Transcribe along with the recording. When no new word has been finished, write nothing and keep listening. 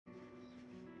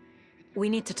We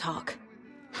need to talk.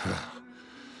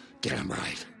 Damn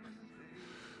right.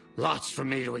 Lots for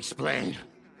me to explain.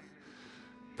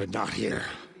 But not here.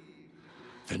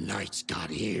 The night's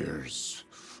got ears.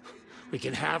 We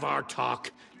can have our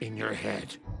talk in your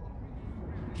head.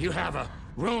 You have a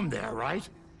room there, right?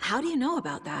 How do you know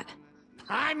about that?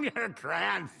 I'm your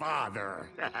grandfather.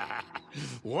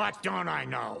 What don't I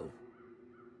know?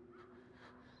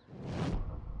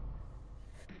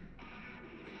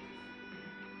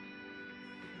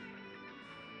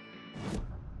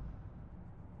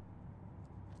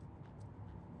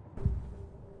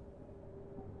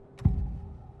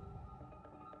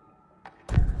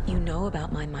 You know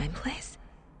about my mind place?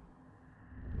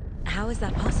 How is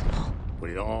that possible?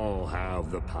 We all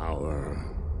have the power.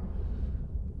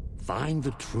 Find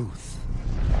the truth.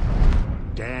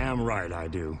 Damn right I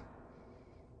do.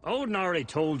 Odin already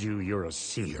told you you're a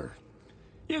seer.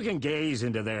 You can gaze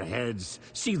into their heads,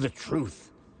 see the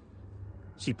truth.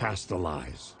 See past the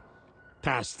lies.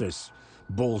 Past this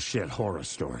bullshit horror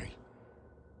story.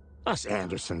 Us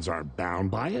Andersons aren't bound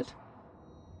by it.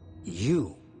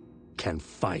 You can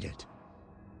fight it.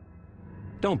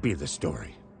 Don't be the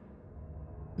story.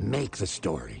 Make the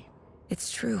story.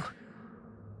 It's true.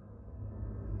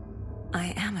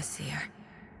 I am a seer.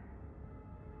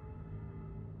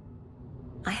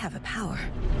 I have a power.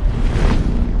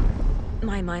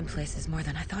 My mind place is more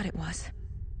than I thought it was.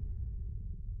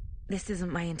 This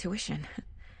isn't my intuition.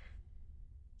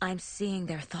 I'm seeing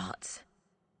their thoughts.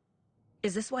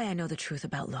 Is this why I know the truth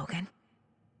about Logan?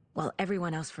 While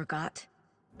everyone else forgot?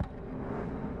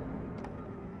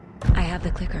 I have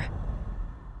the clicker.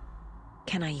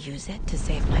 Can I use it to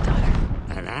save my daughter?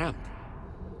 An amp?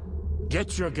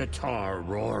 Get your guitar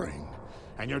roaring,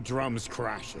 and your drums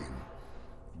crashing.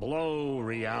 Blow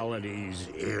reality's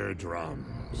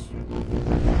eardrums.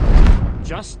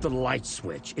 Just the light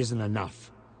switch isn't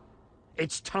enough.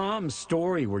 It's Tom's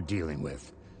story we're dealing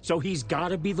with, so he's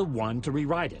gotta be the one to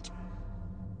rewrite it.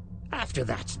 After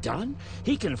that's done,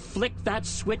 he can flick that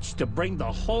switch to bring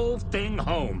the whole thing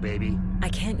home, baby. I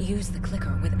can't use the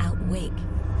clicker without Wake.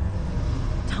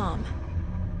 Tom.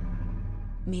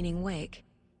 Meaning Wake.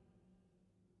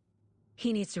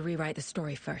 He needs to rewrite the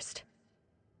story first.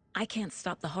 I can't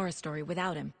stop the horror story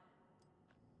without him.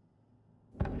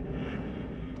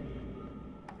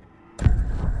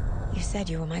 You said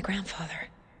you were my grandfather.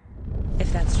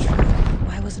 If that's true,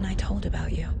 why wasn't I told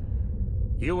about you?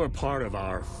 You were part of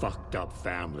our fucked up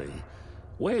family,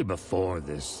 way before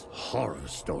this horror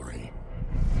story.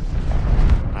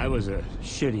 I was a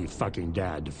shitty fucking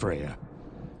dad to Freya.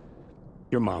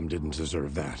 Your mom didn't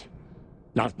deserve that.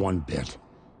 Not one bit.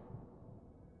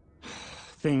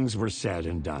 Things were said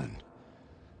and done.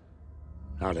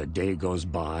 Not a day goes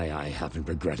by I haven't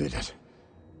regretted it.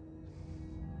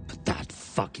 But that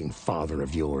fucking father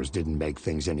of yours didn't make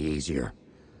things any easier.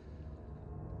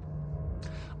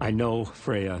 I know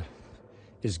Freya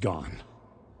is gone.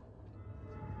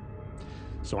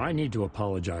 So I need to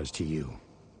apologize to you.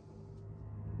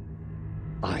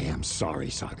 I am sorry,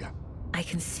 Saga. I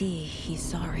can see he's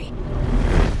sorry.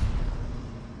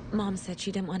 Mom said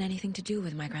she didn't want anything to do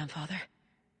with my grandfather.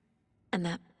 And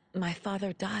that my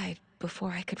father died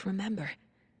before I could remember.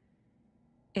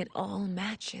 It all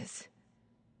matches.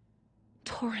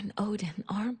 Tor and Odin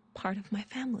are part of my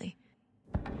family.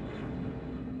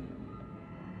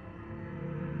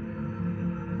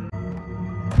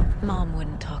 Mom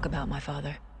wouldn't talk about my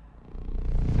father.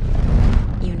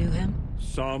 You knew him?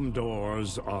 Some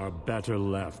doors are better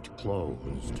left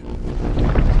closed.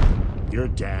 Your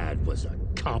dad was a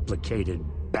complicated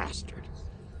bastard.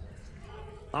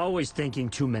 Always thinking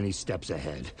too many steps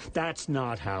ahead. That's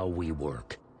not how we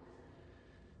work.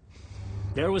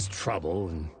 There was trouble,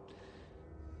 and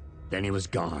then he was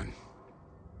gone.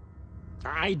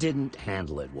 I didn't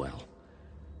handle it well.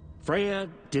 Freya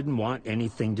didn't want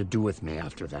anything to do with me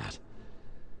after that.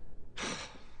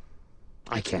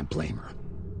 I can't blame her.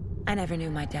 I never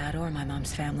knew my dad or my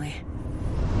mom's family.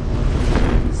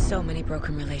 So many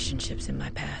broken relationships in my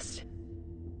past.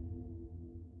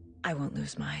 I won't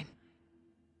lose mine.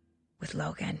 With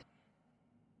Logan.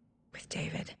 With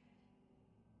David.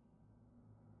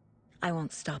 I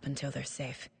won't stop until they're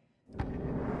safe.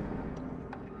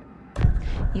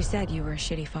 You said you were a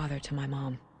shitty father to my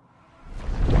mom.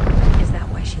 Is that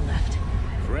why she left?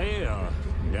 Freya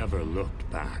never looked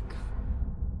back.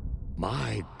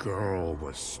 My girl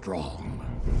was strong.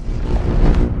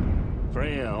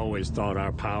 Freya always thought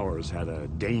our powers had a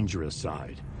dangerous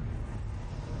side.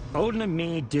 Odin and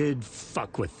me did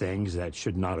fuck with things that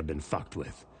should not have been fucked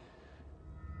with.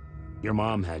 Your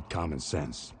mom had common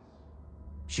sense.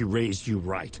 She raised you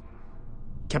right.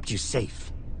 Kept you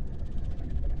safe.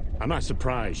 I'm not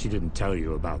surprised she didn't tell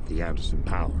you about the Anderson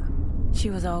power.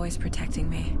 She was always protecting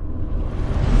me.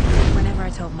 Whenever I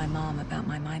told my mom about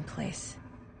my mind place,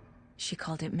 she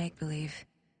called it make-believe.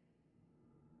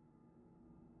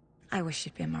 I wish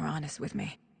she'd been more honest with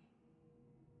me.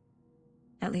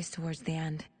 At least towards the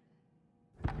end.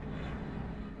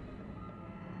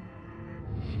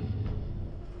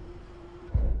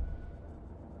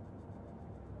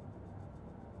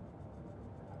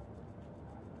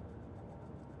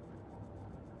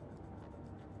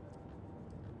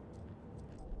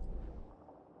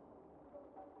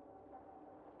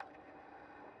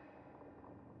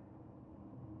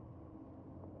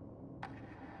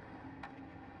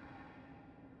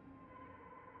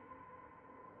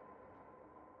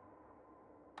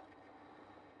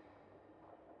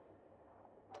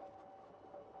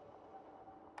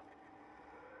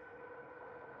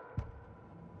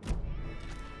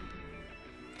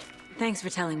 Thanks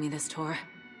for telling me this, Tor.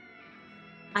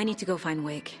 I need to go find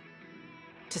Wake.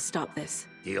 To stop this.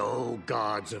 The old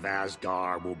gods of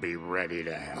Asgard will be ready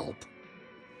to help.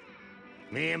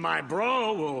 Me and my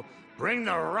bro will bring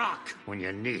the rock when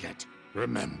you need it.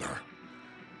 Remember,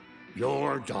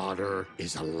 your daughter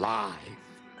is alive.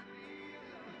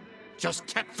 Just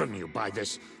kept from you by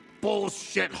this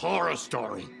bullshit horror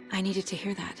story. I needed to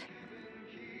hear that.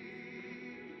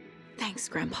 Thanks,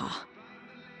 Grandpa.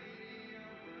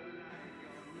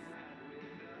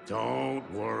 Don't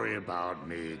worry about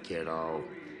me, kiddo.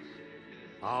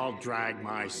 I'll drag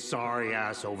my sorry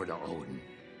ass over to Odin.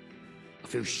 A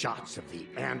few shots of the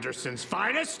Andersons'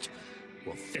 finest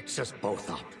will fix us both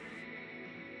up.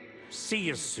 See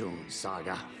you soon,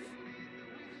 Saga.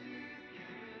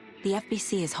 The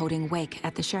FBC is holding Wake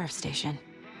at the sheriff's station.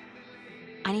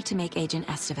 I need to make Agent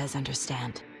Estevez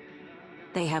understand.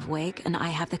 They have Wake and I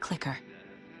have the clicker.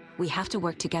 We have to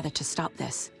work together to stop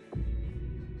this.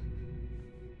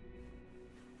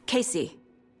 Casey.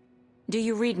 Do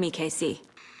you read me, Casey?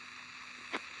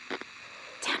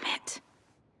 Damn it.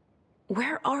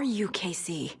 Where are you,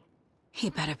 Casey? He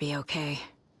better be okay.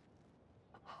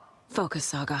 Focus,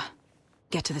 Saga.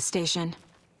 Get to the station,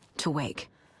 to Wake.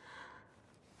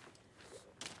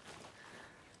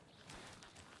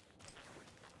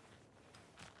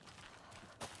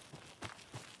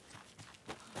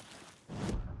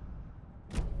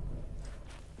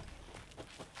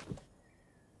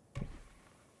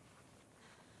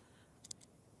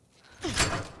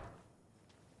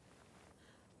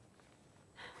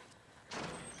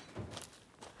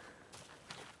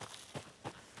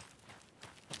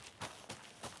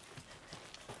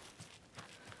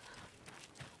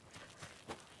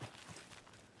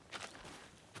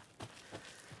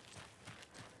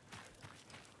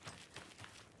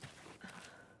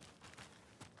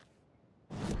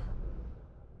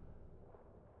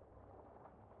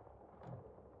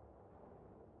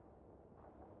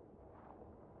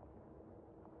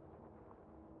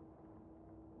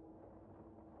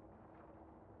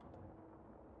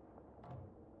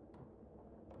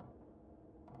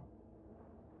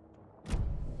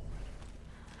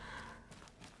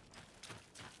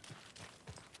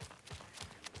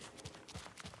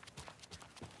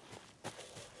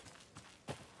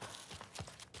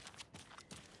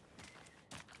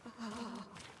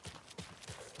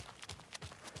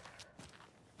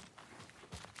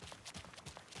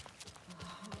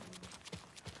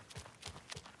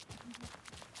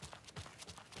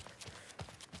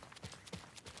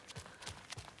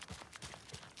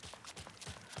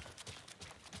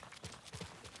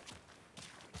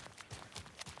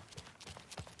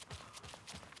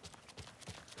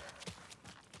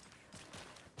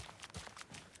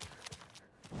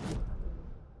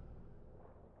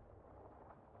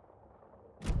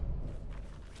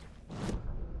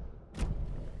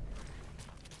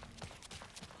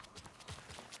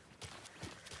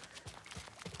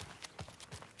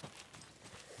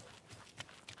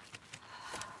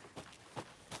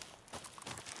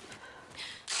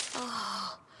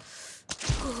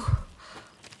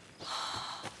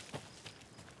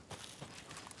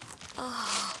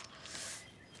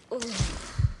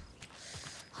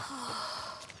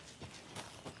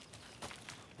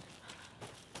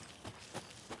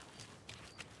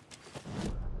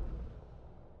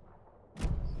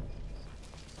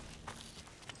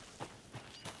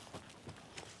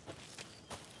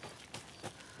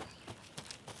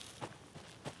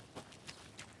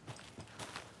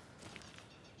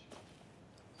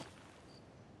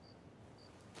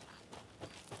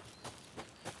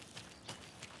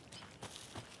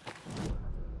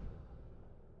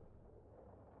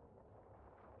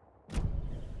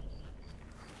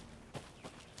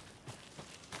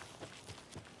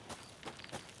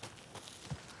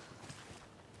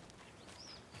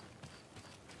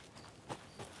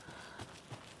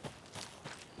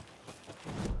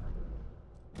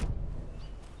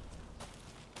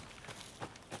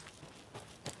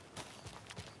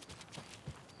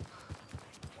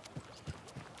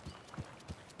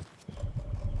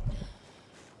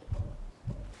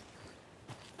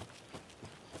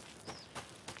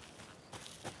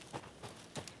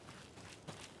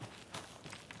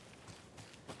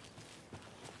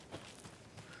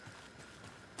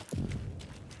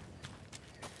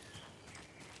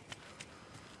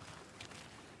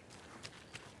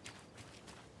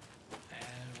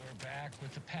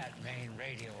 with the Pat Maine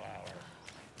Radio Hour.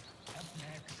 Up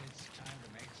next, it's time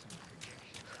to make some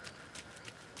predictions.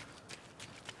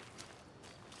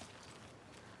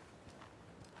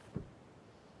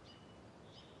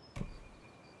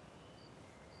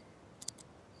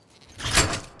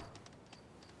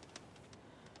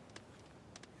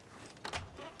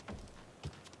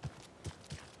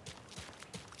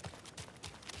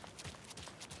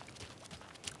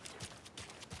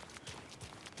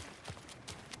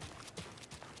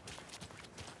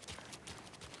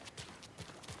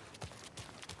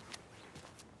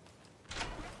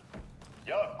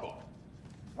 Yaakov,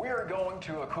 we're going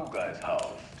to a cool guy's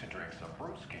house to drink some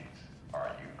brewskis.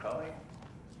 Are you coming?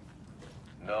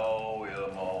 No,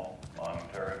 Ilmo. I'm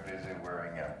very busy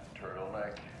wearing a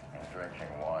turtleneck and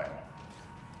drinking wine.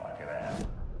 Not gonna happen.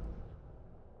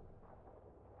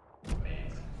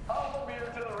 Needs Alma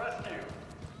beer to the rescue.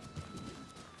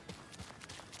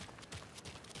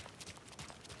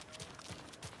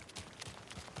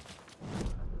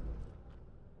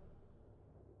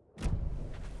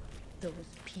 Those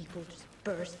people just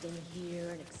burst in here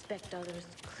and expect others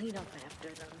to clean up after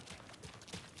them.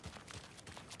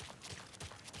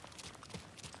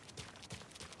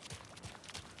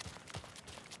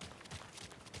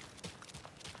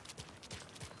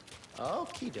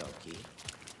 Okie dokie.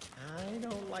 I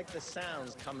don't like the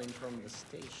sounds coming from the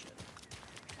station.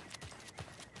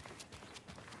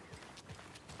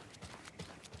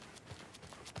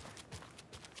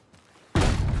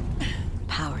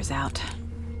 Power's out.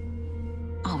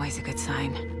 Always a good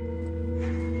sign.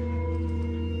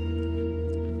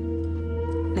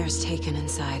 There's Taken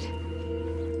inside.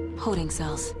 Holding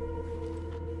cells.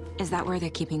 Is that where they're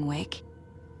keeping Wake?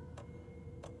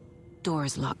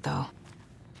 Door's locked, though.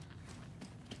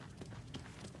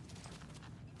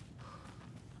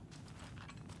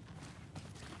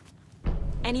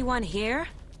 Anyone here?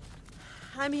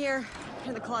 I'm here,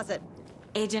 in the closet.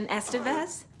 Agent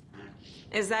Estevez?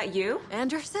 Is that you?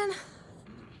 Anderson?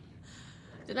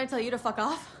 Didn't I tell you to fuck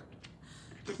off?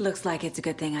 Looks like it's a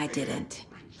good thing I didn't.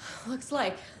 Looks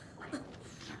like.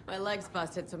 My leg's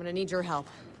busted, so I'm gonna need your help.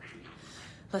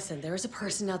 Listen, there is a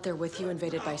person out there with you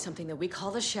invaded by something that we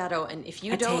call the Shadow, and if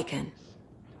you don't... Taken.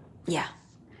 Yeah,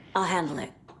 I'll handle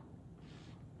it.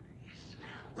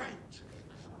 Right.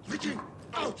 Leaking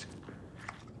out.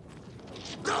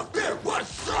 Now there was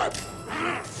son.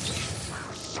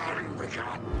 Sorry, we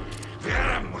got.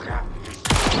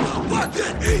 What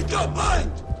did he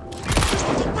mind?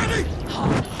 Ready?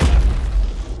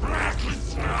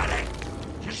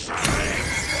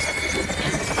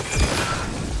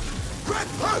 Red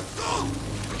Purple!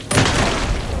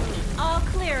 All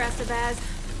clear, Estevez.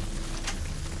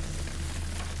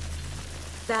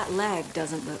 That leg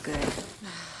doesn't look good.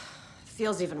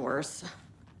 Feels even worse.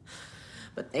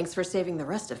 But thanks for saving the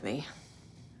rest of me.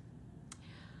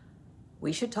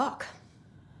 We should talk.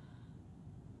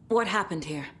 What happened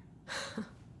here?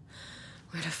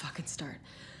 Where to fucking start?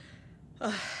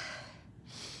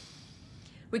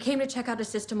 We came to check out a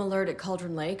system alert at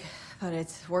Cauldron Lake, but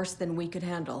it's worse than we could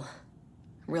handle.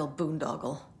 Real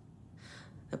boondoggle.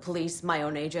 The police, my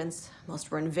own agents,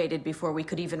 most were invaded before we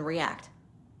could even react.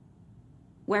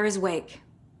 Where is Wake?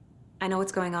 I know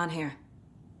what's going on here.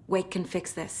 Wake can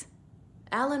fix this.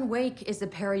 Alan Wake is a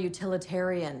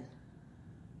para-utilitarian.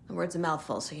 The word's a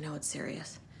mouthful, so you know it's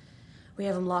serious. We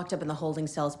have him locked up in the holding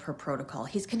cells per protocol.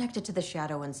 He's connected to the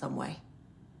Shadow in some way.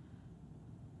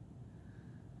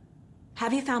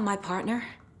 Have you found my partner,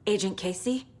 Agent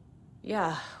Casey?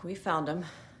 Yeah, we found him.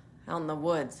 Out in the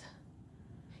woods.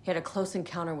 He had a close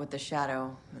encounter with the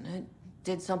Shadow, and it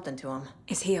did something to him.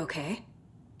 Is he okay?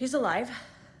 He's alive.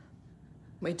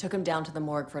 We took him down to the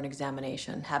morgue for an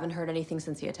examination. Haven't heard anything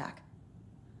since the attack.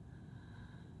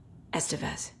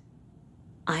 Estevez,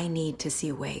 I need to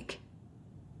see Wake.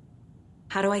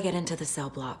 How do I get into the cell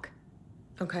block?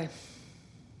 Okay.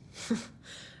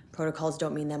 Protocols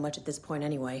don't mean that much at this point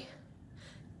anyway.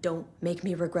 Don't make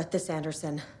me regret this,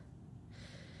 Anderson.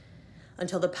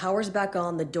 Until the power's back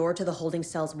on, the door to the holding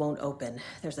cells won't open.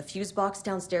 There's a fuse box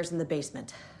downstairs in the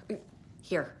basement.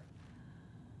 Here.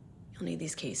 You'll need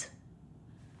these keys.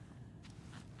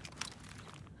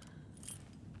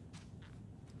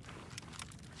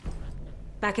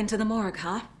 Back into the morgue,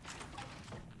 huh?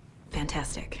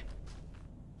 Fantastic.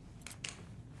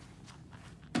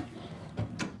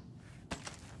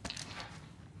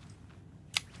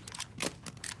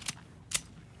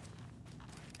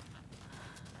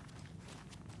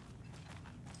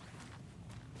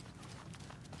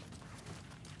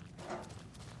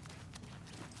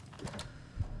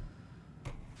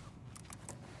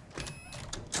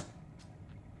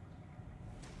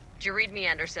 Did you read me,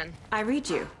 Anderson? I read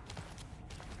you.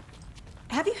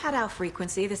 Have you had our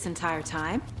frequency this entire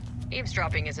time?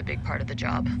 Eavesdropping is a big part of the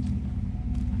job.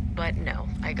 But no,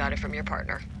 I got it from your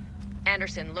partner.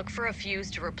 Anderson, look for a fuse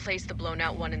to replace the blown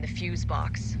out one in the fuse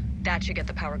box. That should get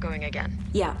the power going again.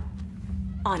 Yeah.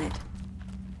 On it.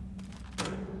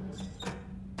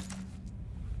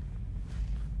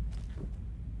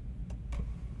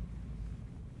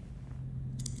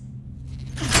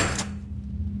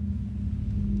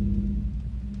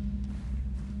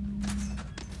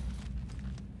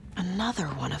 Another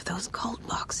one of those cult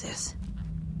boxes.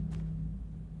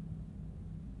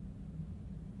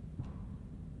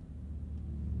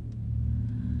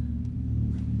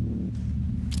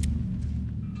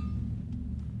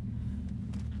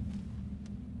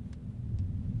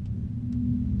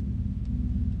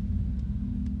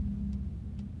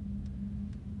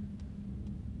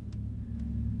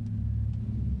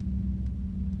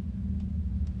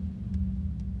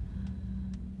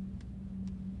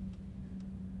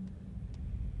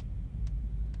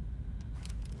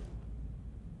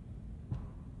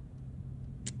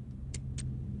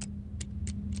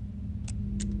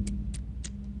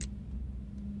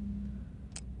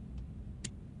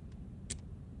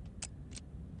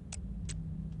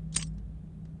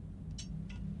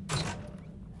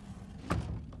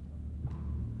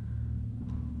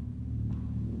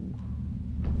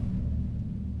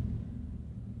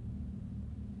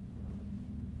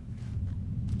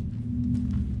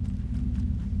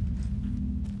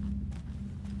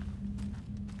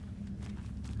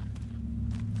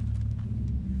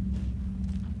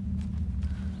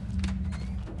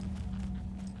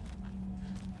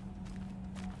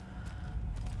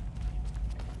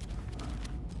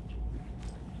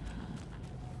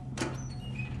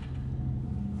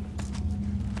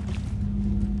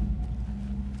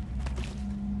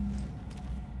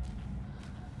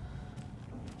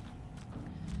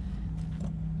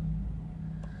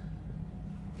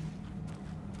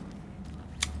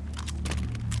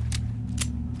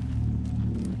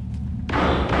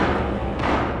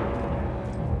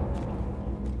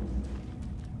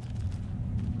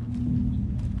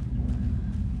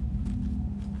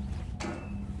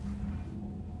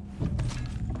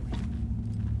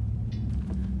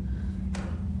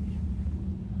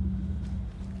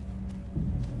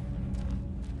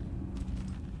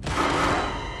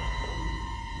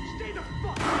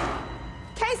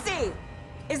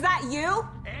 Is that you?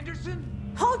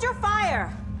 Anderson? Hold your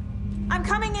fire! I'm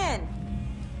coming in!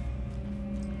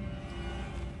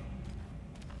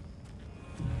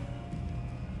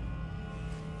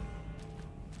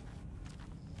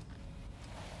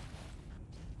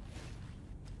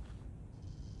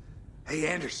 Hey,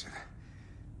 Anderson.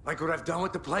 Like what I've done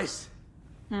with the place?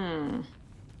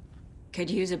 Could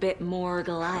use a bit more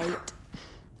light.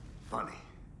 Funny.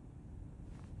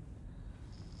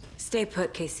 Stay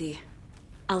put, Casey.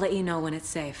 I'll let you know when it's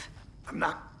safe. I'm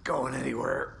not going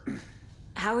anywhere.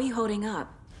 How are you holding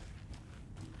up?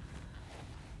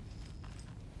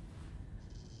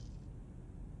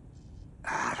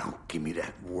 Don't give me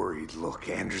that worried look,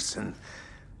 Anderson.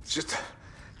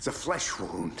 It's a flesh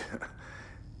wound.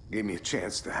 Gave me a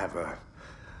chance to have a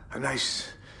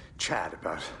nice chat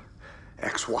about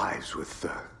ex-wives with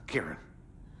Kieran.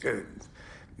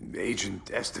 Agent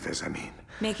Estevez, I mean.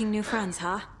 Making new friends,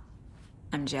 huh?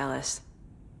 I'm jealous.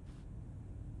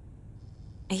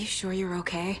 Are you sure you're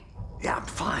okay? Yeah, I'm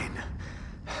fine.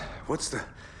 What's the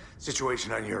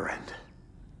situation on your end?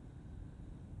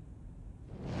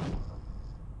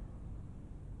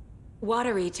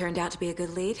 Watery turned out to be a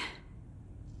good lead.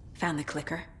 Found the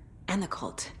clicker and the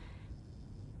cult.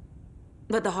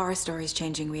 But the horror story's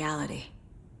changing reality.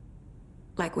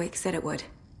 Like Wake said it would.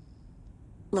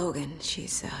 Logan,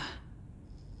 she's,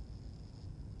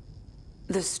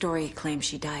 the story claims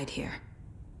she died here.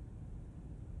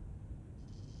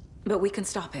 But we can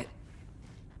stop it.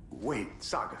 Wait,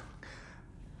 Saga.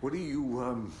 What do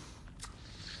you,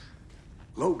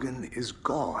 Logan is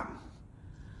gone.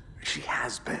 She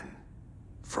has been.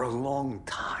 For a long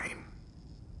time.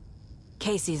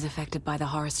 Casey's affected by the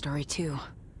horror story, too.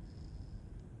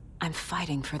 I'm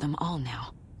fighting for them all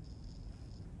now.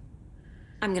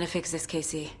 I'm gonna fix this,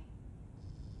 Casey.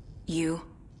 You,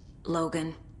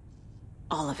 Logan,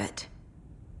 all of it.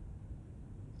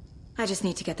 I just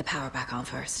need to get the power back on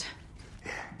first.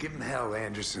 Yeah, give him hell,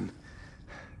 Anderson.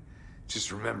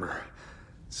 Just remember,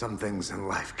 some things in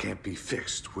life can't be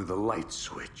fixed with a light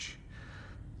switch.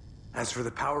 As for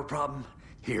the power problem,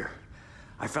 here.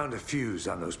 I found a fuse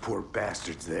on those poor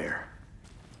bastards there.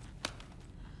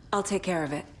 I'll take care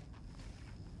of it.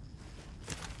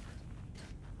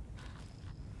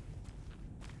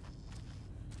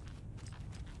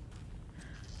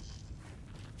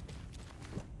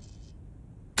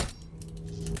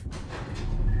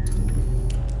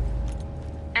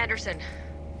 Anderson,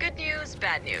 good news,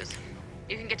 bad news.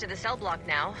 You can get to the cell block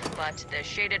now, but the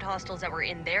shaded hostiles that were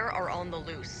in there are on the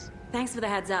loose. Thanks for the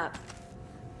heads up.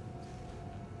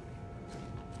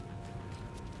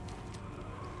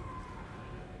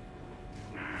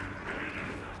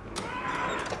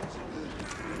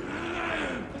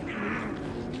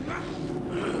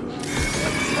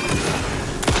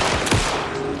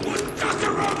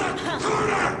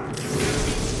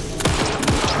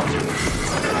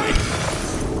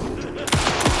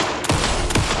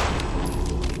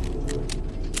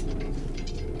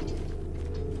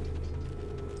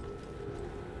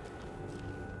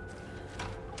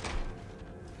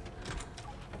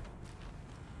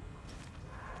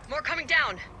 More coming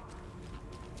down.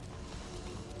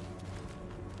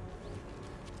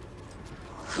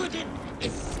 Couldn't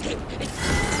escape it.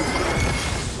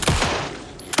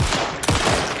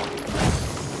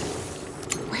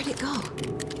 Where'd it go?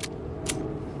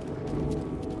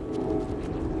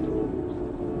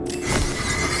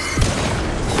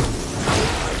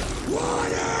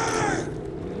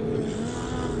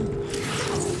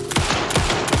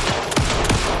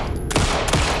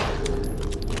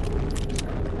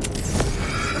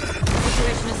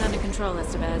 Situation is under control,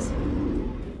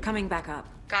 Estevez. Coming back up.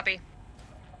 Copy.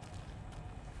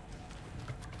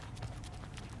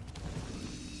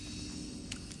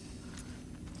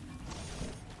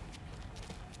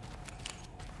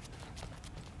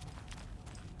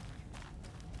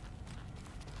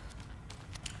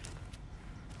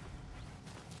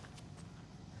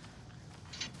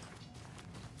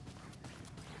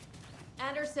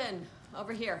 Anderson,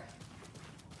 over here.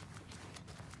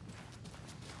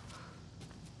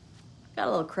 Got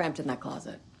a little cramped in that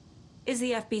closet. Is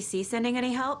the FBC sending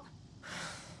any help?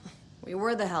 We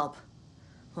were the help.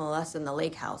 Well, us in the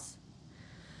lake house.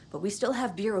 But we still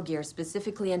have Bureau gear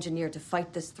specifically engineered to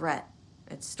fight this threat.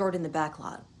 It's stored in the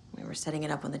backlot. We were setting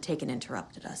it up when the Taken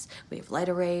interrupted us. We have light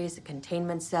arrays, a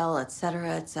containment cell,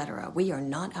 etc., etc. We are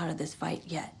not out of this fight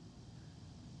yet.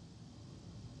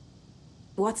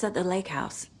 What's at the lake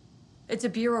house? It's a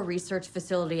Bureau research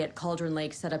facility at Cauldron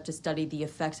Lake set up to study the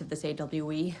effects of this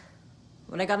AWE.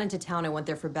 When I got into town, I went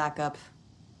there for backup.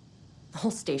 The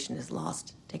whole station is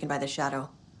lost, taken by the Shadow.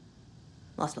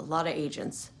 Lost a lot of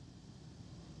agents.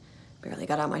 Barely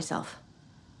got out myself.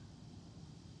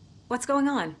 What's going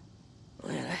on?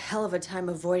 I had a hell of a time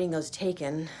avoiding those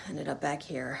Taken. Ended up back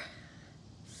here.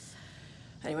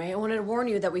 Anyway, I wanted to warn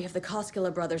you that we have the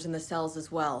Koskela brothers in the cells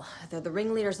as well. They're the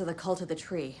ringleaders of the Cult of the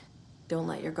Tree. Don't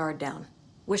let your guard down.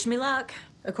 Wish me luck.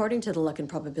 According to the Luck and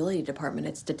Probability Department,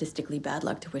 it's statistically bad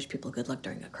luck to wish people good luck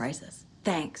during a crisis.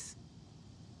 Thanks.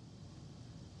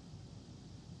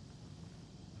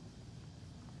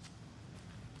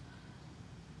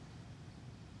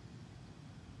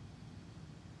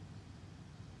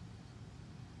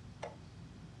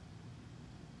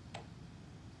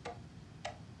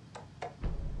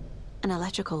 An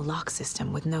electrical lock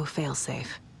system with no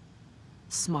failsafe.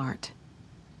 Smart.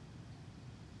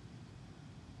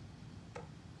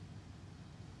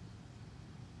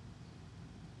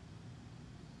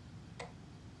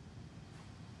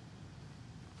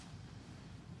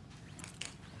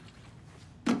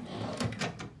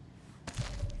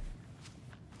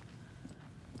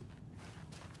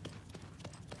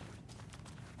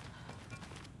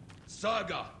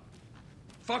 Saga!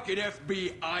 Fucking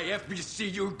FBI,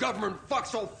 FBC, you government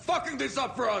fucks all fucking this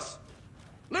up for us!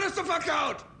 Let us the fuck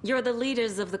out! You're the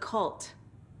leaders of the cult.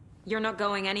 You're not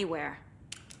going anywhere.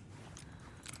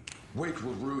 Wake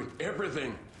will ruin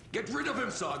everything. Get rid of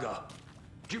him, Saga!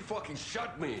 You fucking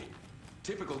shot me.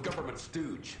 Typical government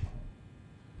stooge.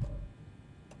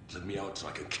 Let me out so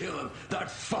I can kill him, that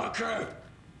fucker!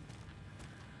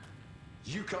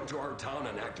 You come to our town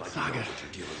and act like Saga. you know what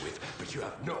you're dealing with, but you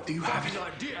have no Do you have fucking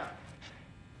it? idea!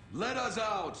 Let us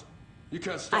out! You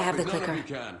can't stop I have me, the none of clicker. you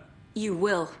can. You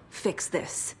will fix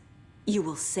this. You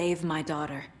will save my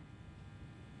daughter.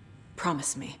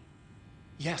 Promise me.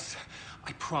 Yes,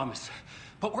 I promise.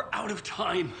 But we're out of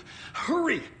time.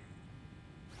 Hurry!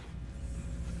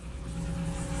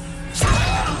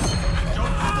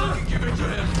 Don't fucking give it to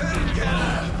him!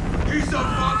 He's a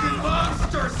fucking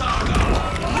monster,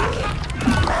 Saga!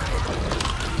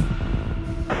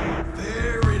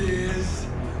 There it is.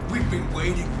 We've been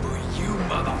waiting for you,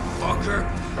 motherfucker.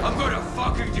 I'm gonna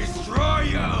fucking destroy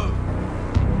you!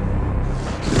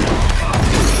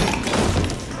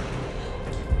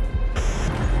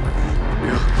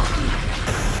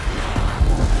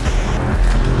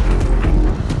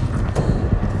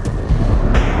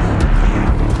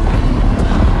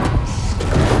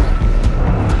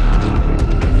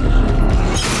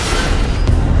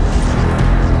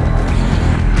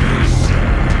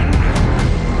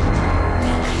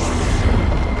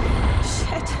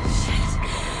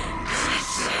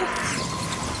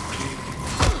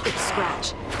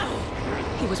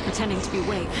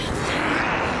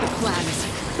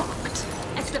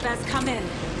 Diaz, come in.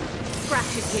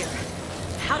 Scratch is here.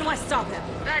 How do I stop him?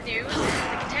 Bad news.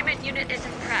 The containment unit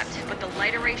isn't prepped, but the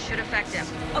light array should affect him.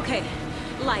 Okay,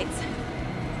 lights.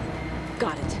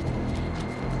 Got it.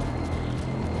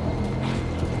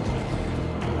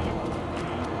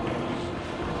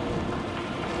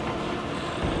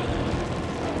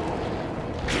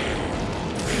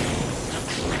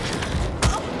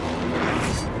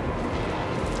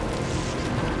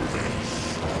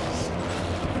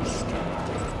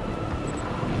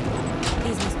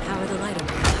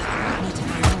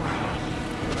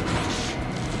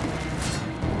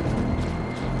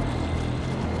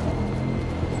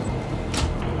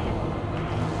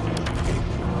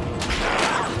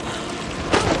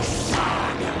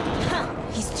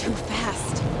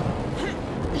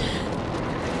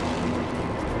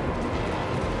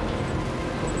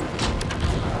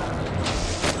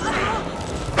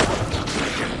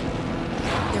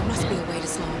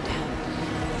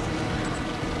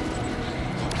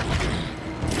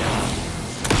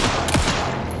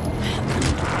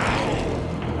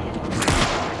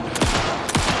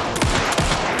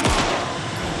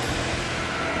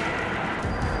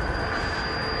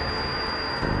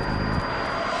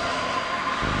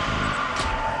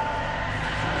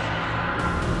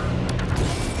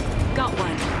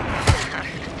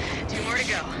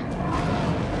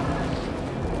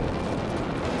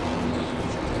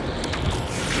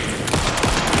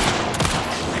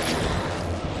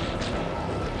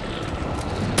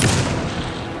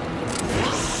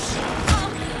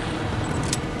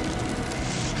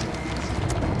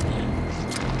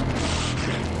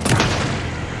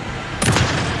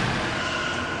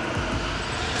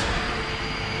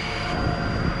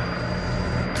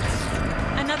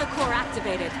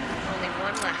 Activated. Only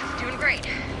one left. Doing great.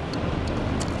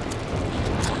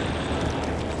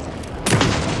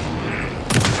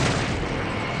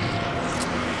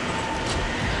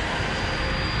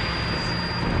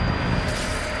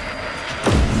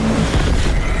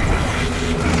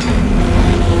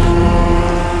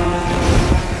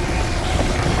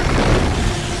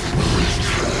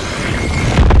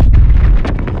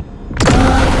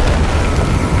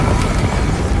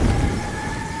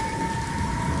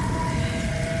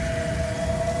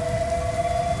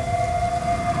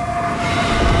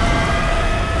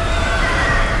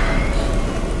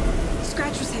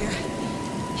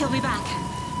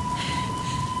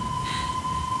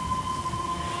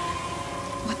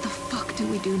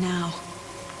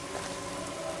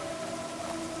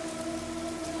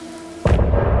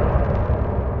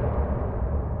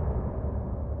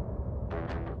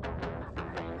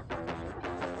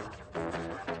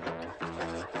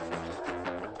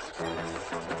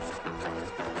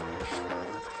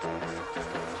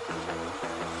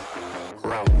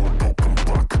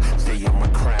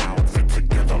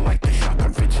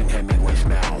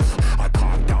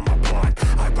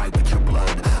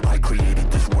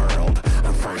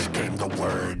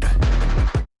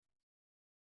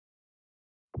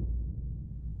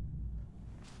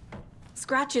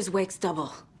 Scratch's wake's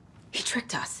double. He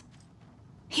tricked us.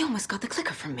 He almost got the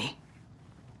clicker from me.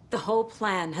 The whole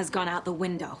plan has gone out the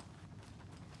window.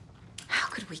 How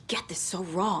could we get this so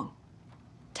wrong?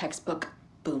 Textbook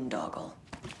boondoggle.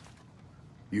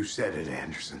 You said it,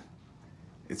 Anderson.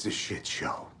 It's a shit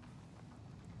show.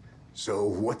 So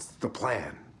what's the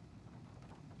plan?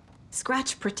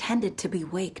 Scratch pretended to be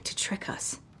Wake to trick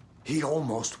us. He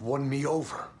almost won me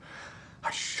over.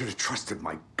 I should have trusted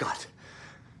my gut.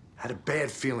 Had a bad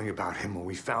feeling about him when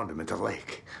we found him at the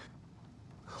lake.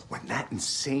 When that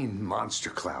insane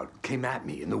monster cloud came at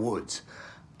me in the woods,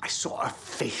 I saw a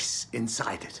face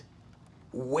inside it.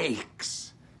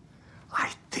 Wake's. I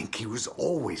think he was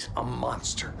always a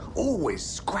monster. Always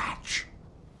Scratch.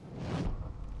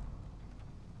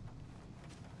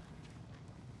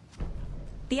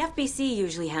 The FBC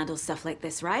usually handles stuff like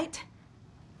this, right?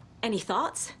 Any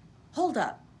thoughts? Hold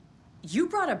up. You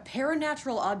brought a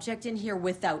paranatural object in here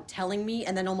without telling me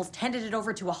and then almost handed it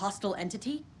over to a hostile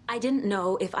entity? I didn't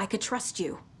know if I could trust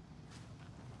you.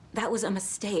 That was a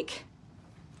mistake.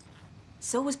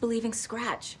 So was believing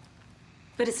Scratch.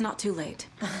 But it's not too late.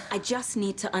 I just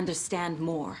need to understand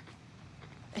more.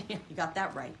 You got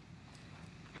that right.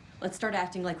 Let's start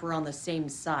acting like we're on the same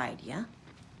side, yeah?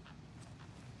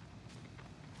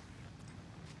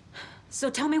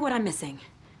 So tell me what I'm missing.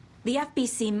 The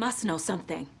FBC must know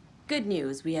something. Good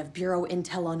news, we have Bureau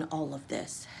intel on all of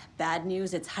this. Bad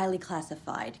news, it's highly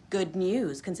classified. Good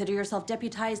news, consider yourself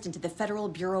deputized into the Federal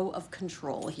Bureau of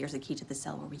Control. Here's a key to the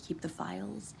cell where we keep the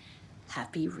files.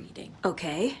 Happy reading.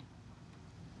 Okay.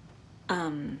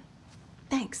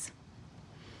 Thanks.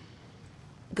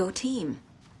 Go team.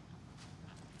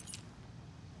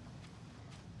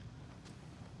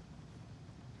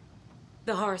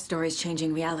 The horror story's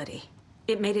changing reality.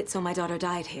 It made it so my daughter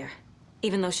died here,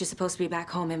 even though she's supposed to be back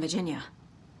home in Virginia.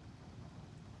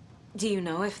 Do you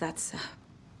know if that's...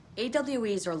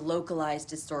 AWEs are localized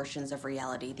distortions of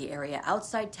reality. The area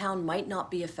outside town might not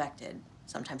be affected.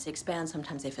 Sometimes they expand,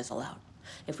 sometimes they fizzle out.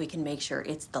 If we can make sure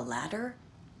it's the latter,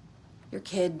 your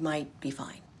kid might be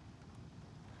fine.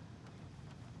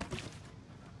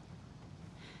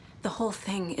 The whole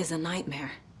thing is a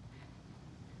nightmare.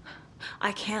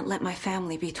 I can't let my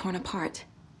family be torn apart.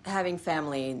 Having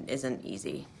family isn't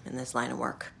easy in this line of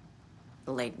work.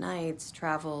 The late nights,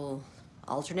 travel,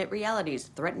 alternate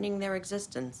realities threatening their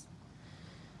existence.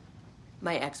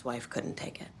 My ex-wife couldn't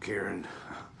take it. Karen,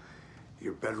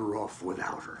 you're better off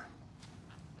without her.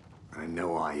 I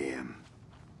know I am.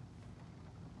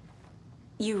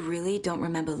 You really don't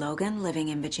remember Logan living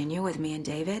in Virginia with me and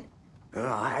David?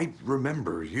 I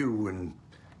remember you and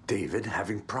David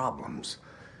having problems.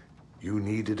 You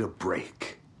needed a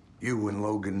break. You and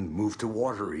Logan moved to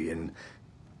Watery and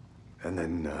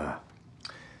then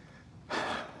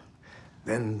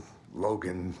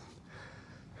Logan,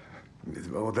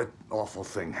 well, that awful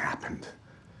thing happened.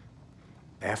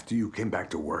 After you came back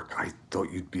to work, I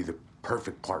thought you'd be the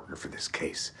perfect partner for this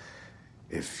case,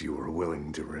 if you were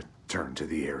willing to return to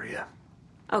the area.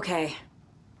 Okay.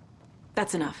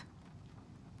 That's enough.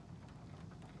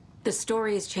 The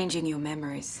story is changing your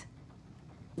memories.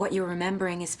 What you're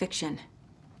remembering is fiction.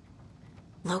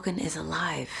 Logan is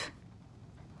alive.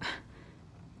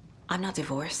 I'm not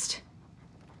divorced.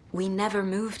 We never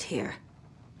moved here.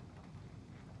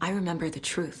 I remember the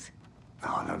truth.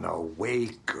 No.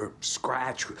 Wake or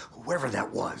Scratch, whoever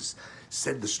that was,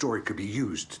 said the story could be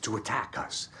used to attack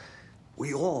us.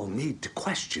 We all need to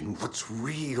question what's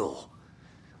real.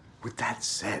 With that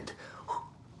said,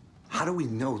 how do we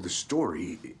know the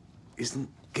story isn't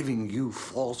giving you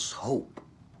false hope?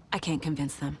 I can't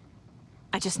convince them.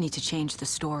 I just need to change the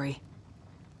story.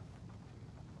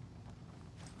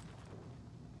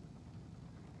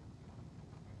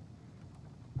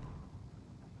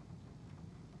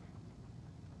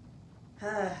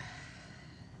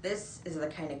 This is the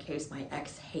kind of case my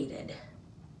ex hated.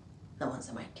 The ones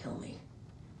that might kill me.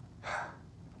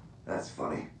 That's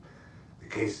funny. The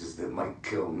cases that might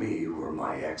kill me were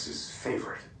my ex's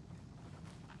favorite.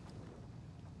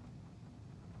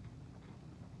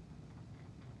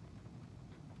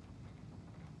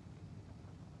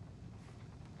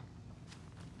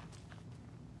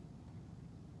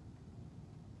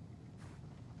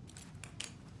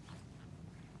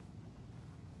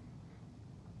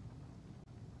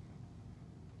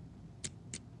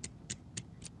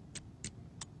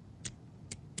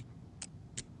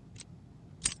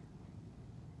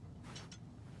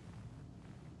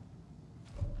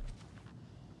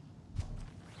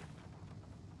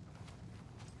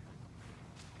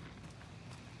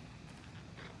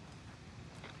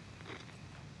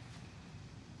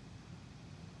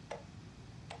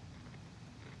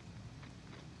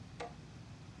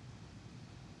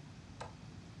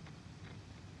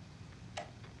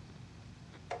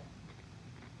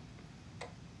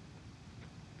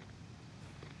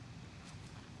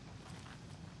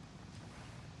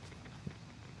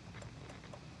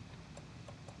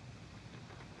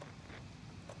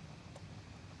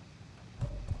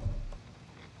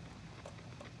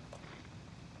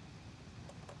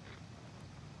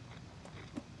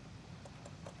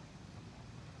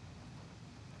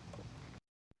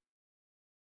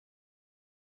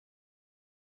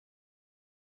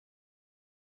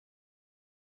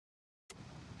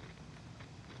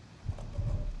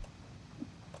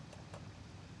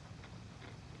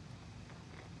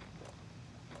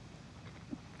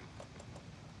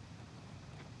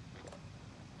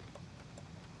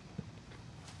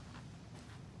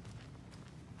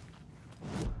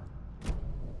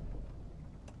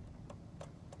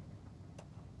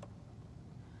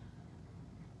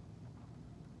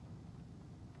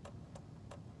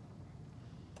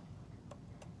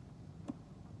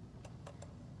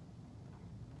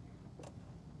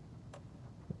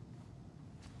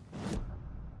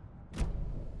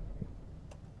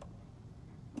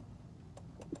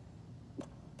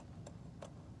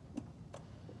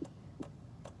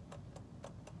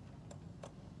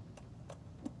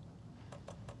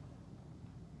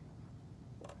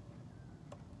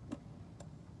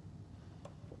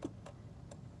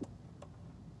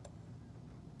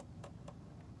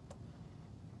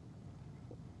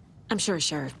 I'm sure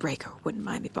Sheriff Breaker wouldn't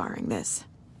mind me borrowing this.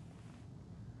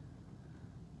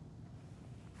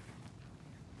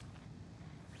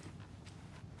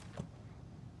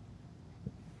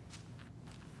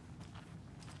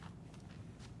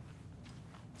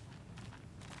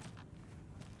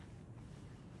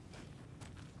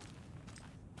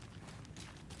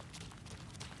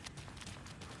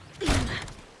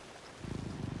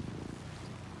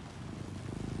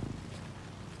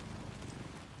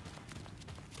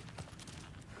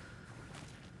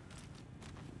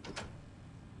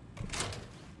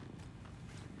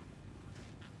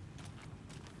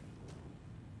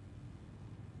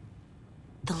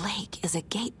 Wake is a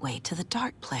gateway to the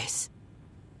Dark Place.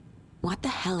 What the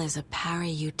hell is a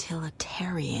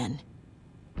para-utilitarian?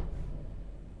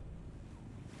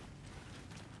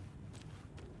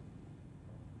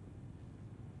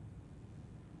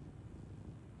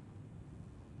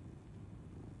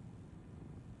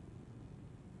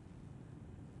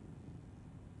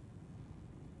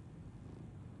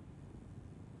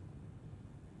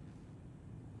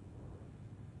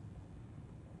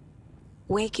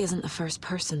 Wake isn't the first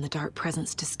person the Dark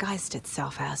Presence disguised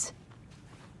itself as.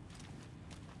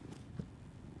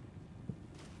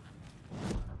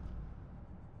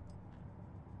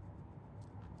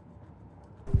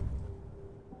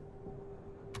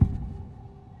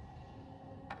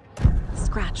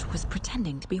 Scratch was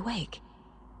pretending to be Wake,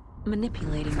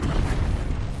 manipulating me.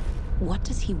 What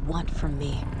does he want from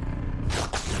me?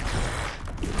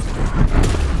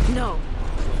 No!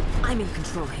 I'm in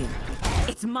control here.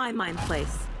 It's my mind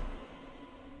place.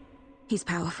 He's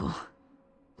powerful.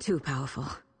 Too powerful.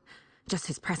 Just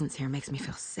his presence here makes me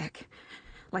feel sick.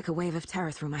 Like a wave of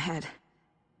terror through my head.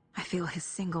 I feel his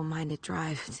single-minded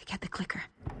drive to get the clicker.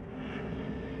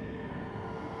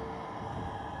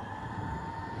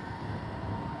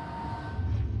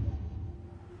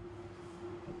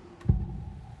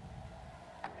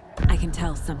 I can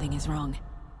tell something is wrong.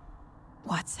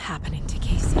 What's happening to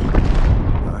Casey?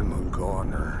 I'm a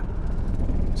goner.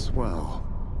 Swell.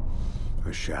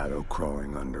 A shadow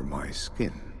crawling under my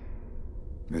skin.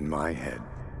 In my head.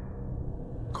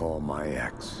 Call my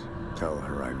ex. Tell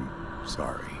her I'm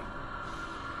sorry.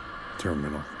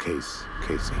 Terminal case,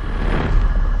 Casey.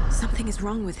 Something is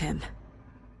wrong with him.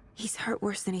 He's hurt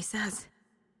worse than he says.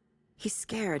 He's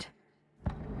scared.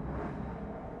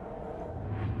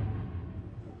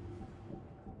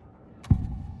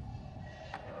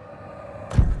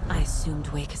 I assumed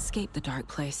Wake escaped the Dark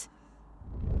Place.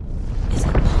 Is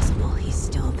it possible he's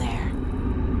still there?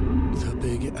 The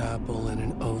Big Apple in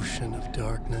an ocean of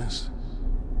darkness.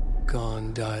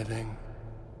 Gone diving.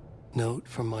 Note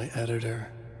from my editor.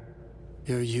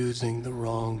 You're using the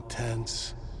wrong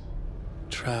tense.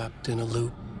 Trapped in a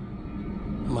loop.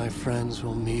 My friends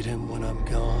will meet him when I'm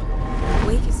gone.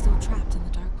 Wake is still trapped in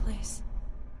the Dark Place.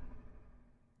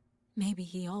 Maybe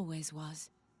he always was.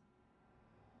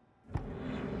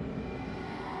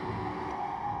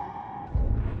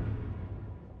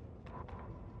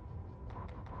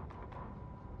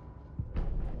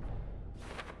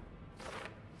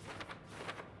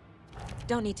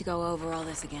 Don't need to go over all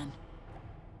this again.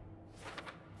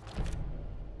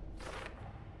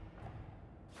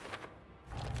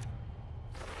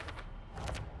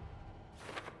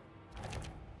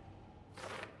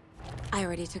 I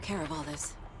already took care of all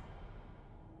this.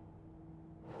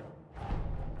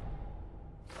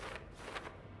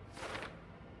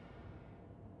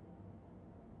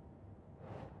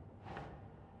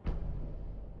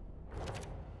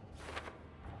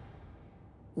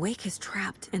 Wake is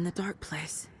trapped in the Dark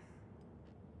Place.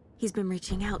 He's been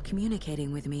reaching out,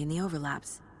 communicating with me in the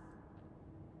overlaps.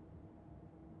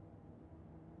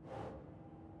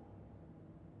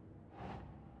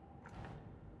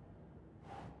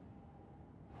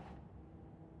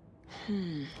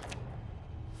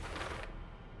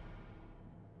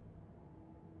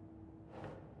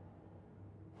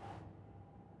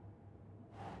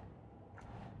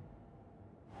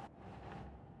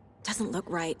 Doesn't look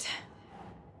right.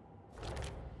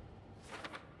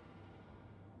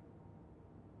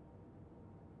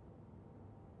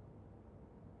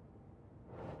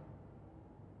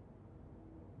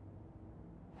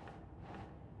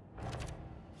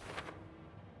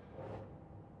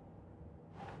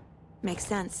 Makes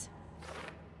sense.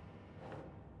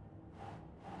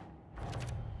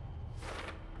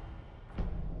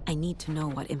 I need to know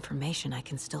what information I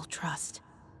can still trust.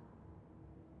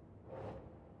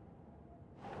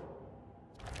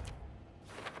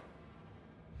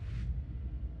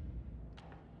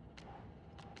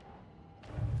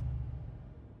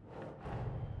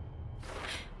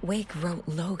 Wake wrote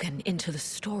Logan into the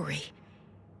story.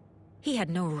 He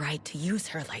had no right to use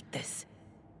her like this.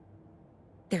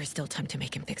 There is still time to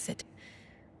make him fix it.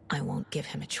 I won't give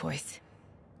him a choice.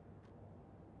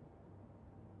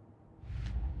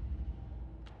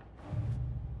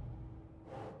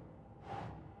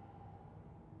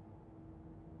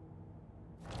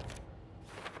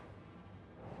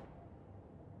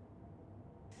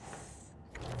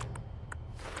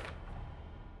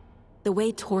 The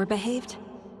way Tor behaved,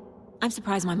 I'm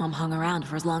surprised my mom hung around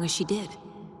for as long as she did.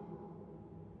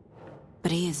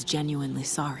 But he is genuinely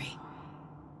sorry.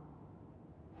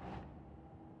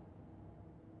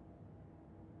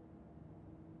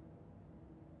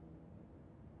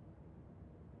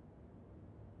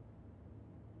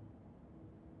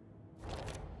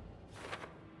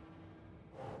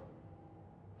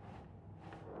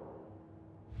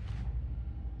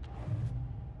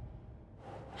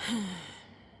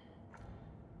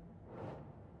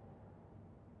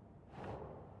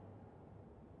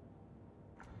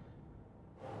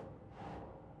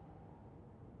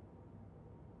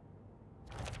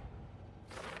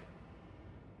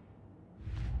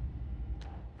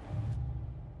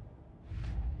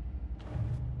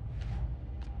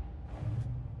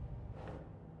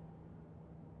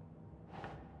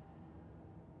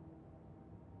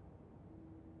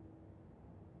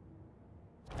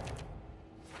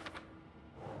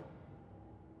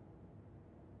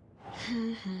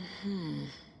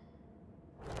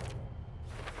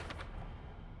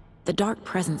 The dark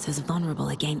presence is vulnerable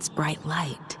against bright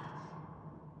light.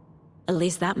 At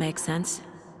least that makes sense.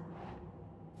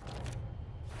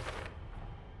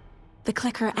 The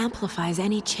clicker amplifies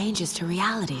any changes to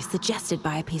reality suggested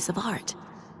by a piece of art.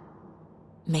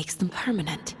 Makes them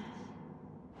permanent.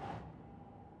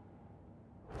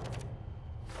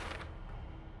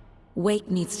 Wake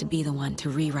needs to be the one to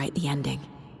rewrite the ending.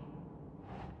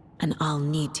 And I'll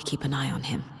need to keep an eye on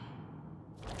him.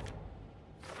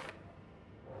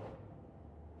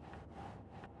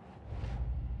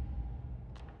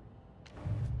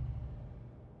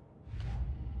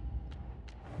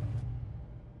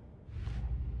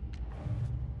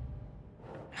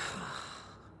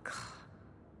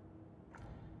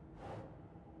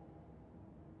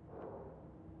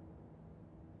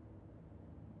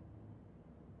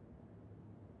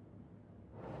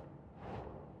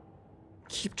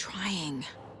 Keep trying.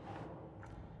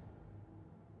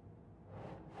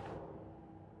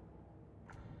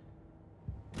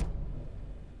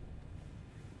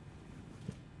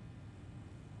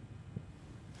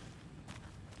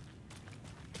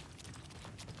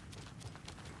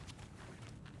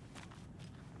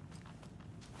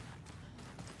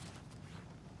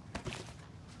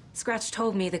 Scratch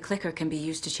told me the clicker can be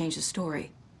used to change the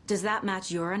story. Does that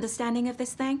match your understanding of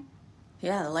this thing?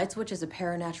 Yeah, the light switch is a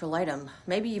paranatural item,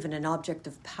 maybe even an object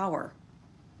of power.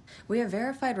 We have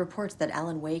verified reports that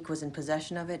Alan Wake was in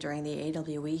possession of it during the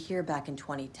AWE here back in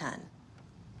 2010.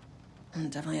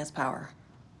 It definitely has power.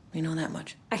 We know that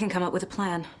much. I can come up with a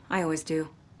plan. I always do.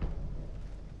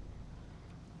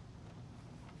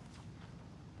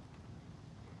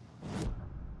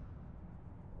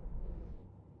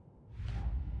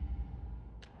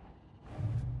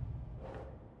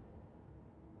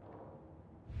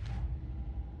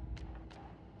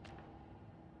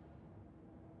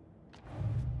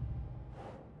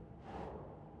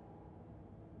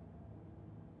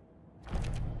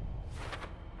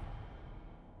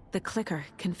 The clicker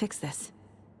can fix this,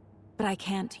 but I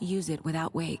can't use it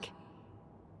without Wake.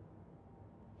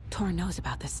 Tor knows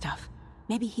about this stuff.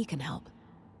 Maybe he can help.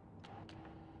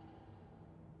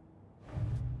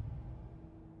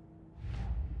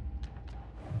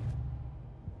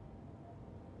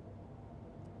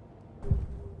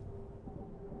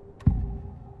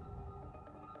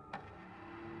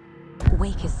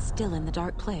 Wake is still in the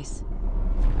dark place.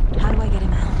 How do I get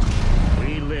him out?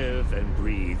 We live and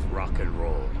breathe rock and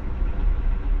roll.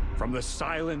 From the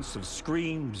silence of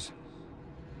screams,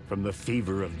 from the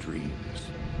fever of dreams.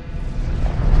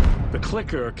 The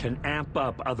clicker can amp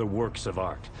up other works of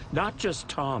art, not just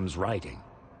Tom's writing.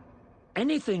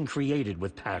 Anything created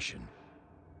with passion.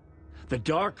 The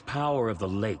dark power of the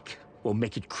lake will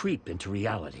make it creep into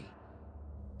reality.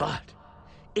 But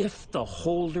if the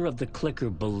holder of the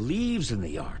clicker believes in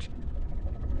the art,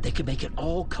 they can make it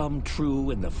all come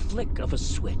true in the flick of a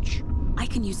switch. I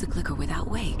can use the clicker without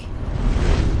Wake.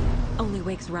 Only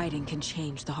Wake's writing can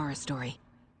change the horror story.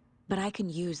 But I can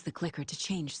use the clicker to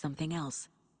change something else.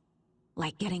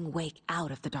 Like getting Wake out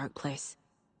of the dark place.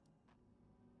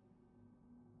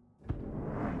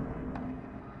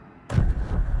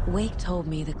 Wake told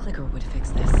me the clicker would fix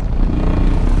this.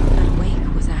 But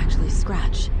Wake was actually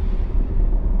Scratch.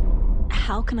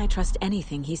 How can I trust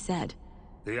anything he said?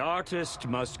 The artist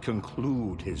must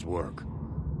conclude his work.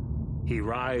 He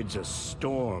rides a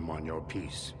storm on your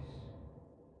piece.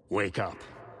 Wake up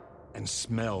and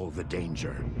smell the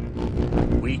danger.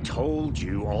 We told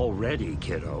you already,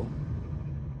 kiddo.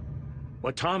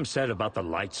 What Tom said about the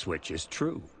light switch is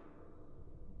true.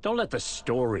 Don't let the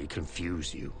story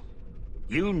confuse you.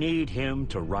 You need him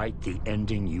to write the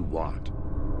ending you want.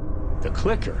 The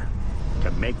clicker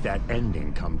can make that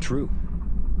ending come true.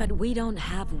 But we don't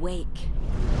have Wake.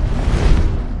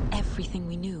 Everything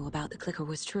we knew about the clicker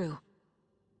was true.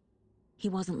 He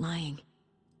wasn't lying.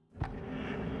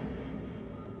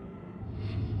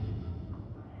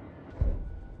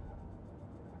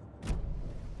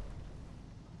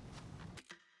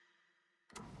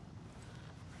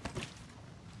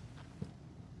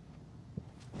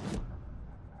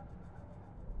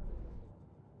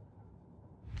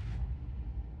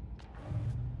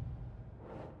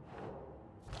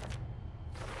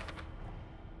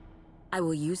 I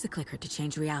will use the clicker to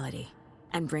change reality,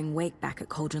 and bring Wake back at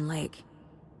Cauldron Lake.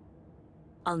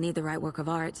 I'll need the right work of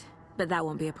art, but that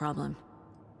won't be a problem.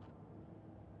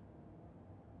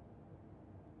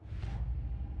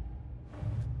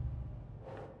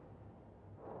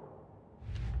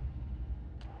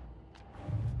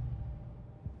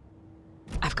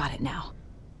 I've got it now.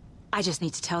 I just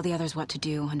need to tell the others what to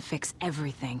do and fix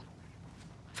everything.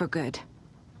 For good.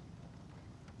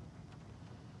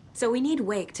 So we need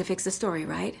Wake to fix the story,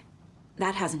 right?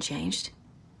 That hasn't changed.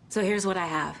 So here's what I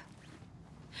have.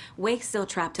 Wake's still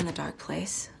trapped in the dark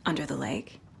place, under the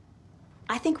lake.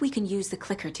 I think we can use the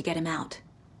clicker to get him out.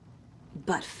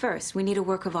 But first, we need a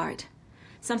work of art.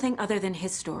 Something other than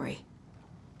his story.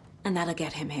 And that'll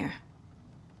get him here.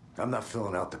 I'm not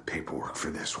filling out the paperwork for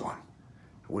this one.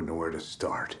 I wouldn't know where to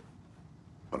start.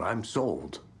 But I'm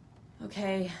sold.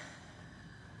 Okay.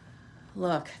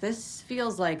 Look, this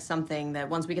feels like something that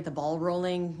once we get the ball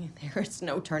rolling, there's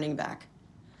no turning back.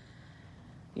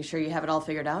 You sure you have it all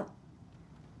figured out?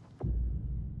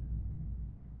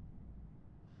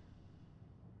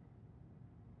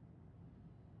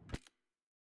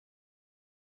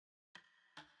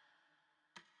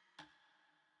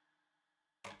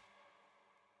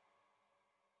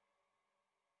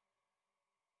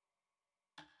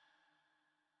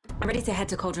 I'm ready to head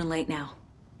to Cauldron Lake now.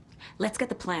 Let's get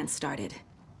the plan started.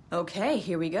 Okay,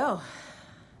 here we go.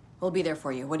 We'll be there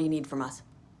for you. What do you need from us?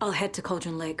 I'll head to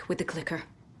Cauldron Lake with the clicker.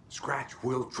 Scratch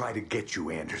will try to get you,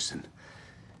 Anderson.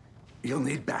 You'll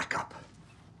need backup.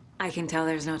 I can tell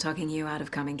there's no talking you out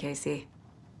of coming, Casey.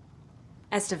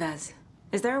 Estevez,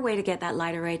 is there a way to get that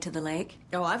light array to the lake?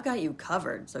 Oh, I've got you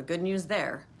covered, so good news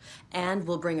there. And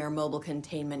we'll bring our mobile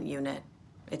containment unit.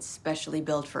 It's specially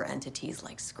built for entities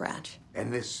like Scratch.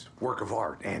 And this work of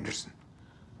art, Anderson.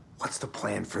 What's the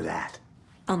plan for that?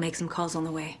 I'll make some calls on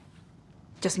the way.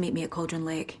 Just meet me at Cauldron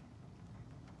Lake.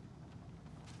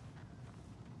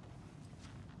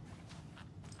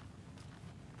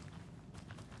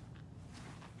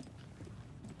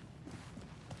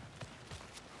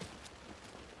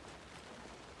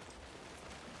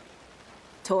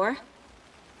 Tor,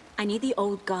 I need the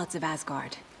old gods of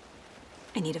Asgard.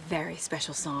 I need a very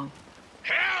special song.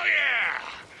 Hell yeah!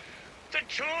 The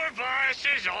tour bus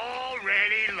is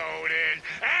already loaded,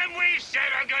 and we've said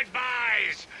our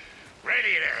goodbyes.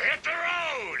 Ready to hit the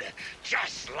road,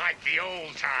 just like the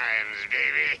old times,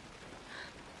 baby.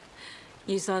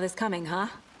 You saw this coming, huh?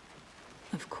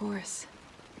 Of course.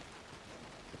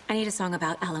 I need a song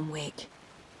about Alan Wake.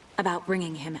 About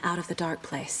bringing him out of the dark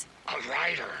place. A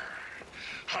rider.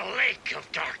 A lake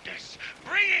of darkness,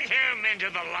 bringing him into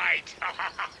the light.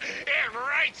 It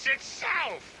writes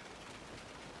itself.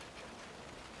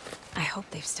 I hope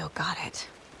they've still got it.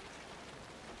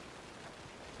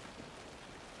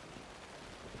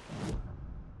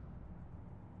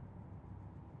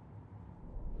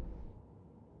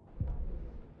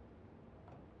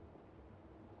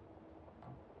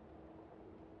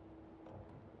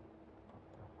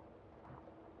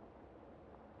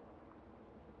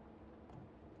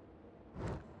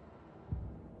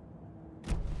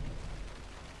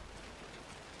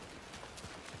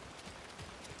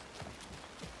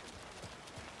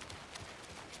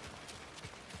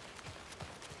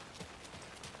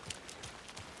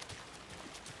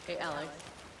 Hey, Alex.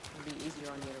 It'll be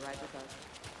easier on you to ride with us.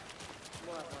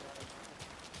 We'll have one.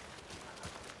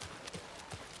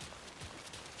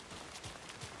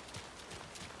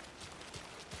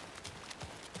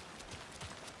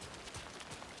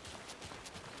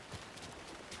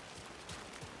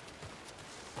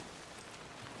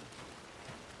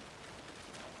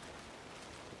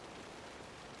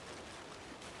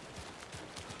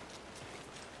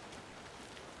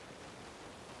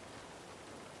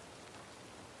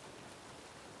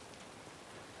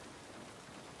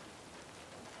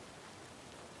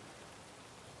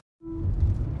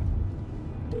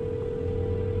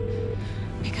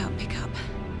 Pick up.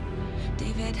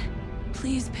 David,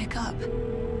 please pick up.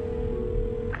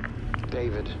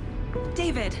 David.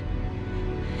 David!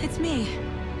 It's me.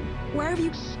 Where have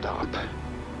you... Stop.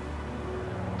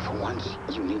 For once,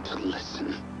 you need to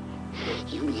listen.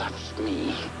 You left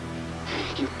me.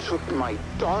 You took my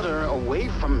daughter away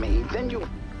from me. Then you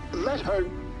let her...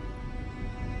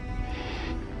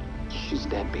 She's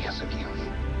dead because of you.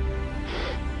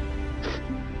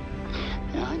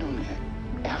 And I don't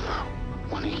ever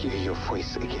want to hear your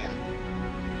voice again.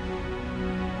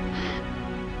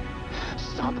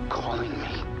 Stop calling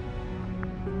me.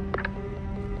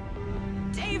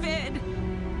 David!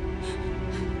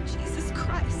 Jesus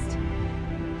Christ.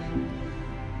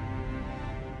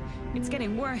 It's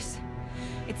getting worse.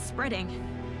 It's spreading.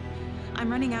 I'm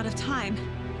running out of time.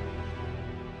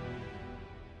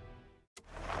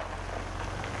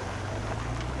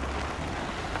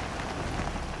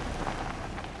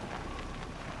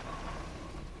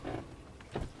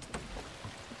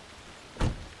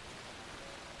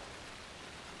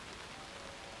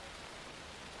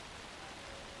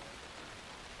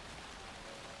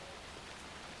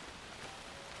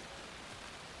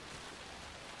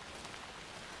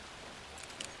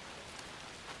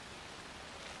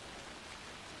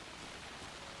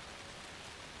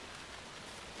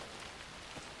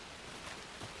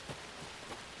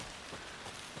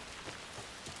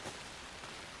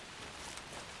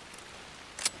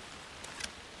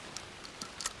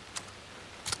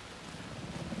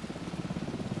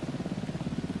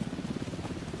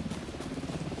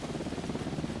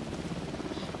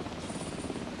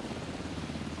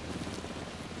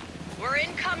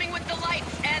 coming with the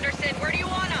lights, Anderson. Where do you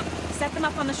want them? Set them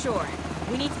up on the shore.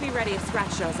 We need to be ready if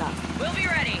Scratch shows up. We'll be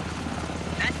ready.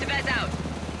 Estevez out.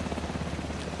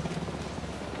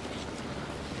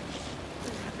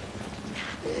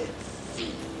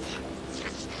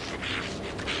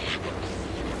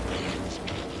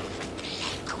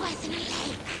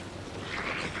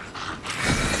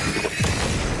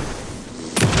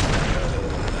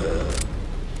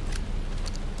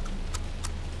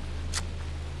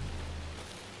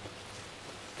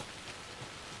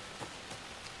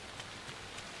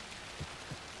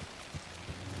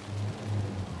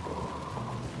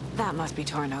 That must be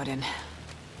Torn Odin.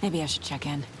 Maybe I should check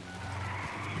in.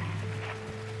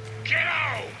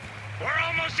 Kiddo! We're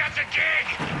almost at the gig!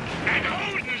 And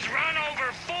Odin's run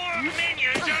over 4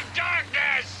 minions of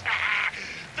darkness!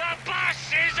 The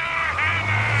boss is our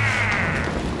hammer!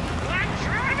 I'm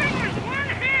driving with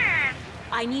one hand!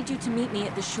 I need you to meet me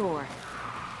at the shore.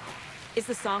 Is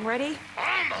the song ready?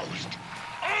 Almost!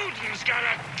 Odin's got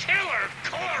a killer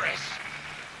chorus!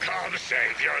 Come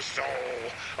save your soul,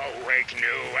 awake new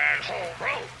and whole.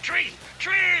 Bro, tree!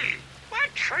 Tree! What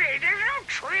tree? There's no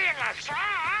tree in the song!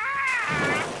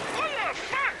 Who the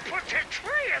fuck put the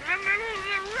tree in the middle of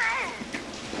the road?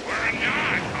 We're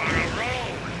not on a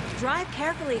road! Drive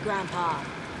carefully, Grandpa.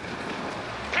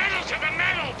 Pedal to the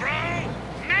metal, bro!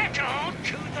 Metal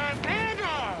to the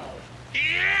pedal!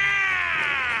 Yeah!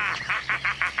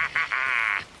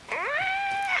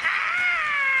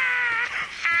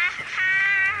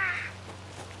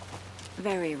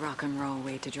 Very rock and roll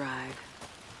way to drive.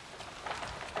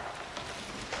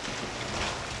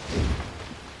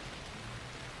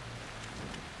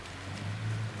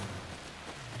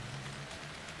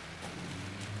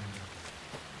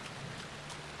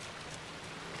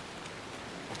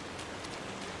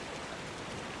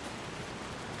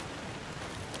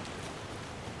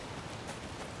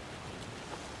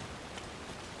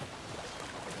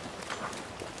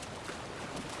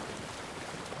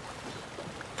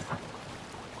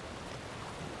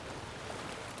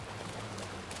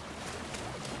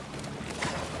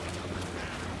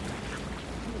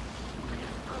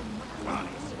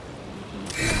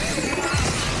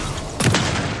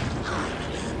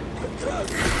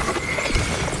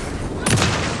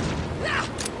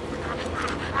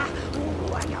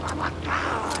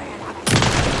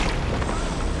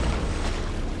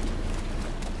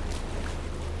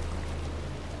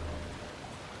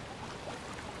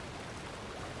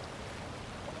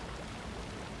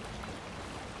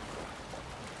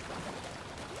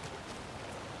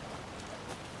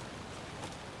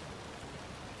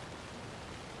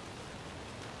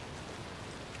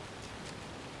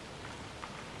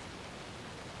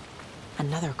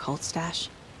 Another cult stash?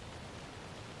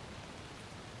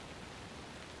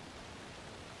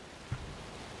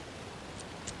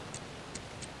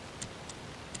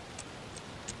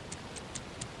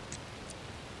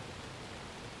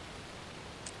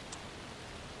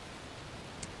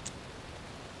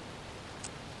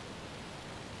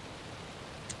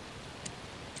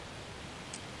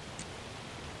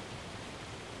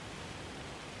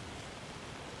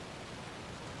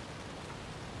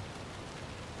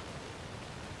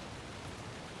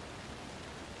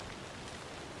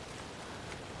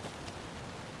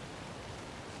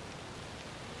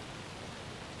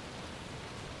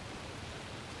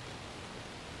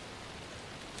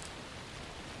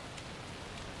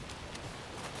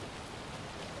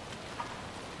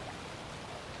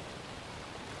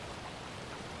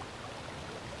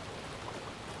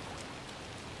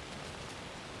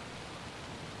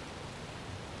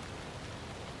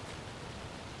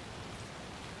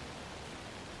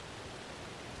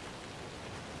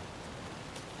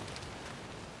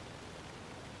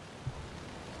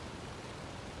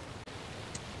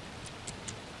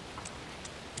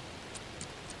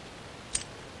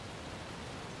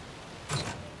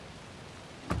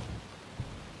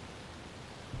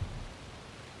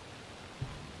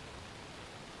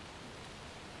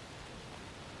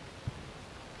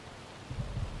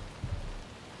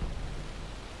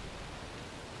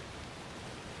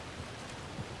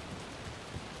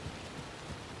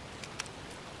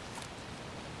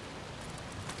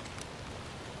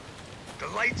 The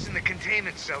lights in the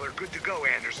containment cell are good to go,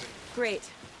 Anderson. Great.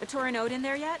 The Torn Odin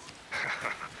there yet?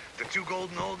 The 2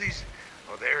 golden oldies?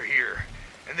 Oh, they're here.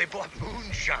 And they bought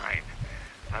moonshine.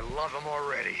 I love them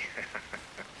already.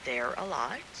 They're a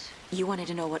lot. You wanted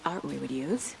to know what art we would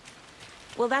use?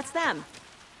 Well, that's them.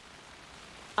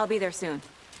 I'll be there soon.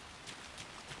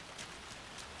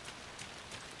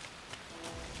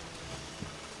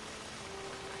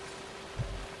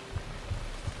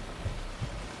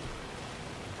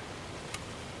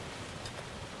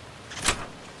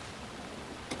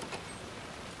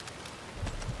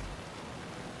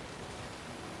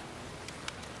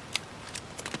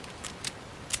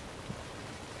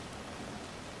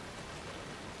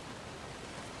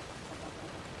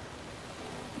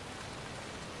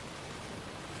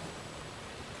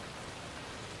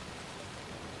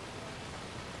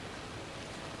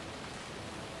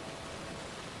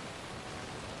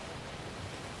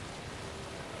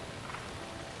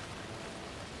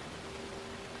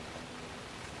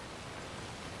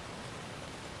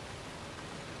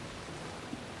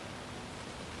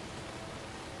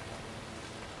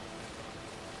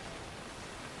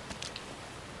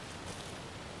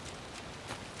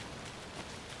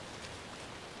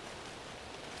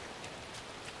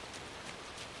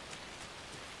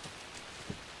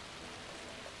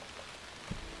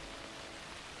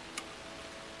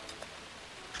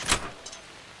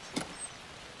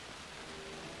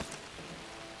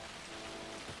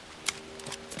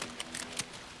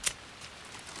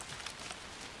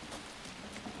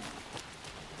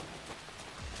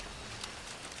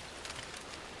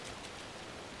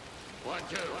 1,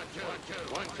 2, 1, 2, 1, 2,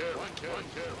 1, 2, 1, 2, 1,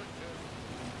 2.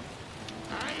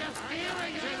 How you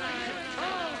feeling tonight,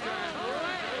 children?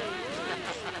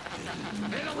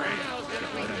 Been a while since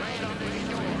we played on this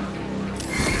shore.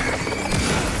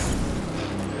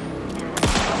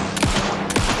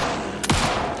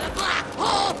 The black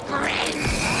hole grin!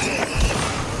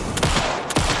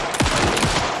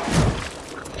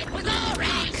 It was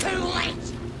already too late!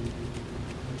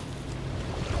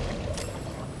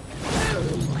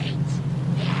 Too late!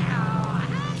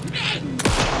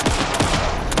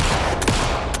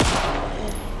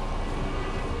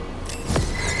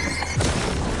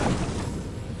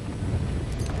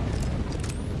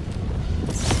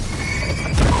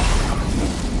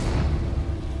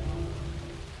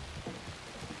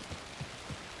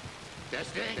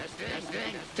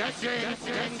 Testing.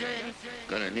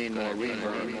 Gonna need more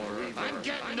reverb. I'm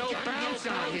getting no bounce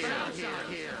out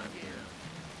here.